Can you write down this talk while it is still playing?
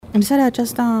În seara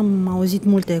aceasta am auzit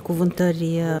multe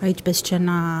cuvântări aici pe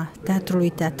scena teatrului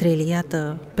teatrelii.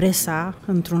 Iată, presa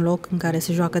într-un loc în care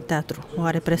se joacă teatru.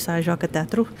 Oare presa joacă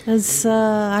teatru? Însă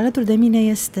alături de mine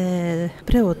este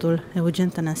preotul Eugen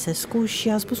Tănăsescu și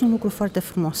a spus un lucru foarte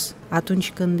frumos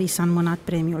atunci când i s-a înmânat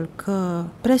premiul, că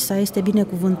presa este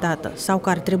binecuvântată sau că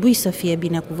ar trebui să fie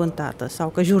binecuvântată sau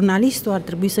că jurnalistul ar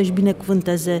trebui să-și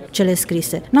binecuvânteze cele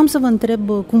scrise. N-am să vă întreb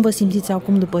cum vă simțiți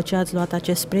acum după ce ați luat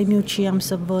acest premiu, ci am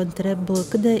să vă întreb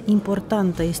cât de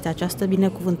importantă este această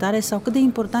binecuvântare sau cât de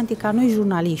important e ca noi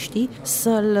jurnaliștii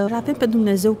să-L avem pe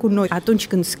Dumnezeu cu noi atunci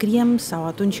când scriem sau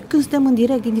atunci când suntem în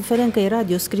direct, indiferent că e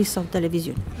radio, scris sau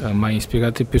televiziune. M-a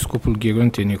inspirat episcopul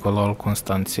Geronte Nicolau al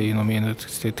Constanței. În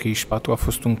 1934 a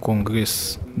fost un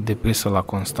congres de presă la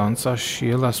Constanța și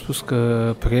el a spus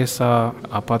că presa,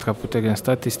 a patra putere în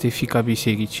stat, este fiica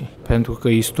bisericii. Pentru că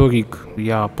istoric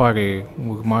ea apare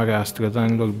urmarea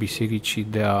strădanilor bisericii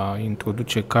de a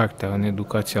introduce cartea în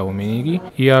educația omenirii,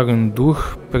 iar în duh,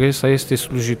 presa este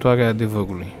slujitoarea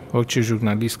adevărului. Orice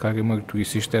jurnalist care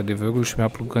mărturisește adevărul, și mi-a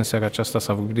plăcut că în seara aceasta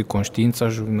s-a vorbit de conștiința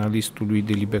jurnalistului,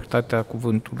 de libertatea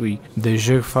cuvântului, de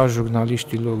jertfa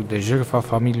jurnaliștilor, de jertfa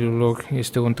familiilor,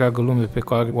 este o întreagă lume pe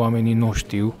care oamenii nu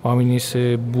știu. Oamenii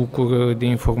se bucură de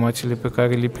informațiile pe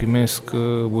care le primesc,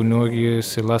 uneori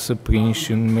se lasă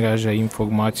prinși în mreaja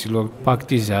informațiilor,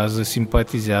 partizează,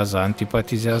 simpatizează,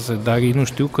 antipatizează, dar ei nu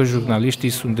știu că jurnaliștii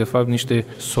sunt de fapt niște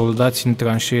soldați în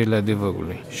tranșeele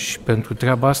adevărului. Și pentru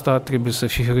treaba asta trebuie să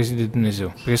fie de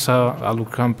Dumnezeu. Presa, a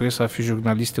lucra în presă, a fi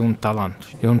jurnalist e un talent.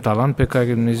 E un talent pe care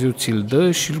Dumnezeu ți-l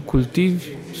dă și îl cultivi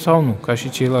sau nu, ca și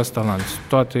ceilalți talanți.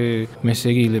 Toate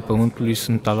meseriile pământului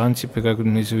sunt talanții pe care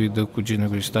Dumnezeu îi dă cu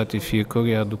generozitate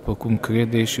fiecăruia după cum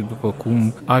crede și după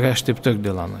cum are așteptări de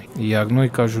la noi. Iar noi,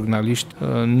 ca jurnaliști,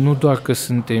 nu doar că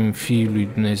suntem fiii lui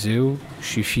Dumnezeu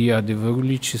și fiii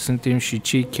adevărului, ci suntem și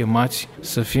cei chemați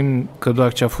să fim, că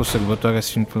doar ce a fost sărbătoarea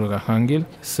Sfinților Arhangheli,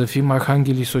 să fim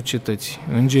arhanghelii societății.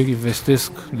 Îngerii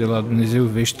vestesc de la Dumnezeu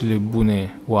veștile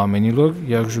bune oamenilor,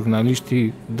 iar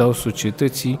jurnaliștii dau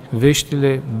societății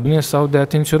veștile bune sau de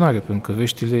atenționare, pentru că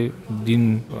veștile,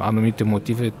 din anumite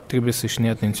motive, trebuie să-și ne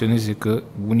atenționeze că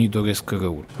unii doresc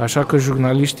răul. Așa că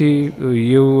jurnaliștii,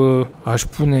 eu aș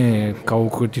pune ca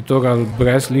ocrotitor al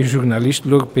breaslei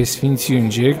jurnaliștilor pe Sfinții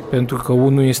Îngeri, pentru că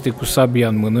unul este cu sabia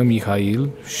în mână, Mihail,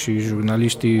 și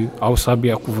jurnaliștii au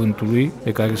sabia cuvântului,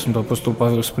 pe care Sfântul Apostol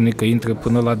Pavel spune că intră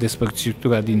până la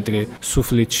despărțitura dintre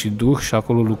suflet și duh și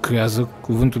acolo lucrează.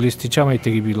 Cuvântul este cea mai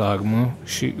teribilă armă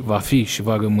și va fi și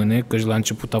va rămâne, căci la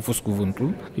început a fost cuvântul.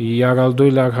 Iar al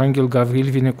doilea arhanghel, Gavril,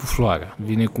 vine cu floarea,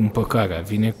 vine cu împăcarea,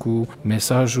 vine cu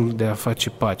mesajul de a face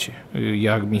pace.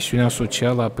 Iar misiunea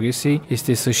socială a presei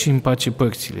este să-și împace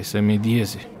părțile, să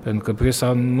medieze. Pentru că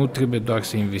presa nu trebuie doar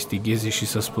să investigheze și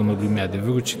să spună lumea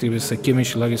adevărul, ci trebuie să cheme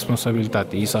și la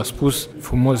responsabilitate. I s-a spus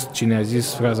frumos, cine a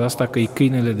zis fraza asta, că e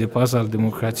câinele de pază al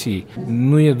democrației.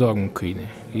 Nu e doar un câine,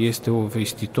 este o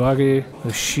vestitoare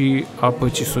și a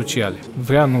păcii sociale.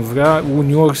 Vrea, nu vrea,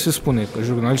 uneori se spune că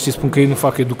jurnaliștii spun că ei nu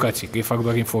fac educație, că ei fac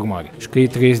doar informare și că ei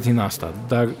trăiesc din asta.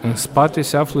 Dar în spate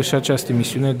se află și această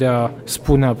misiune de a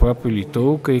spune aproapelui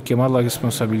tău că e chemat la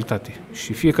responsabilitate.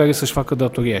 Și fiecare să-și facă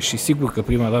datoria. Și sigur că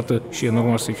prima dată, și e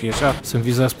normal să fie așa, sunt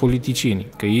vizați politicienii,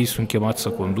 că ei sunt chemați să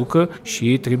conducă și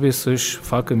ei trebuie să-și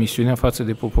facă misiunea față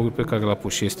de poporul pe care l-a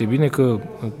pus. Și este bine că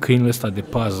câinele ăsta de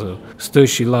pază stă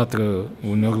și latră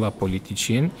uneori la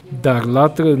politicieni, dar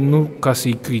latră nu ca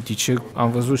să-i critique.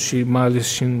 Am văzut și mai ales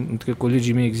și între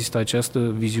colegii mei există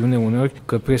această viziune uneori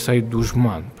că presa e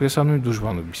dușman. Presa nu e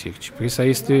dușmanul bisericii. Presa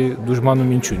este dușmanul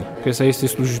minciunii. Presa este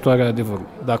slujitoarea adevărului.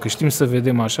 Dacă știm să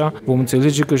vedem așa, vom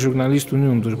înțelege că jurnalistul nu e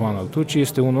un dușman al tău, ci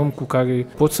este un om cu care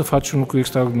poți să faci un lucru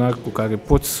extraordinar, cu care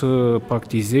poți să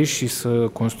partizezi și să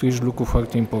construiești lucruri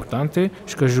foarte importante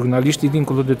și că jurnaliștii,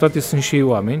 dincolo de toate, sunt și ei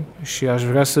oameni și aș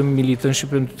vrea să milităm și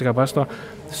pentru treaba asta,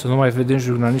 să nu mai vedem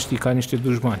jurnaliștii ca niște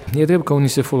dușmani. E drept că unii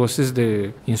se folosesc de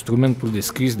instrumentul de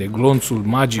scris, de glonțul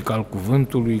magic al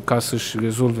cuvântului ca să-și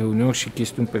rezolve uneori și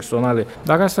chestiuni personale,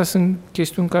 dar astea sunt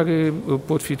chestiuni care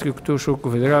pot fi trecute ușor cu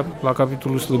vederea la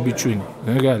capitolul slăbiciuni.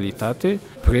 În realitate,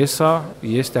 presa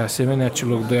este asemenea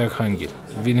celor doi arhangheli.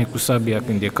 Vine cu sabia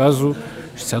când e cazul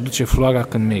și se aduce floarea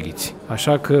când meriți.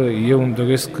 Așa că eu îmi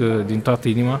doresc din toată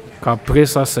inima ca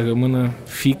presa să rămână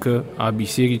fiică a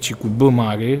bisericii cu B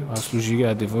mare, a slujirii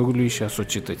adevărului și a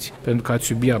societății. Pentru că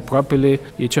a-ți iubi aproapele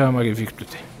e cea mai mare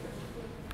virtute.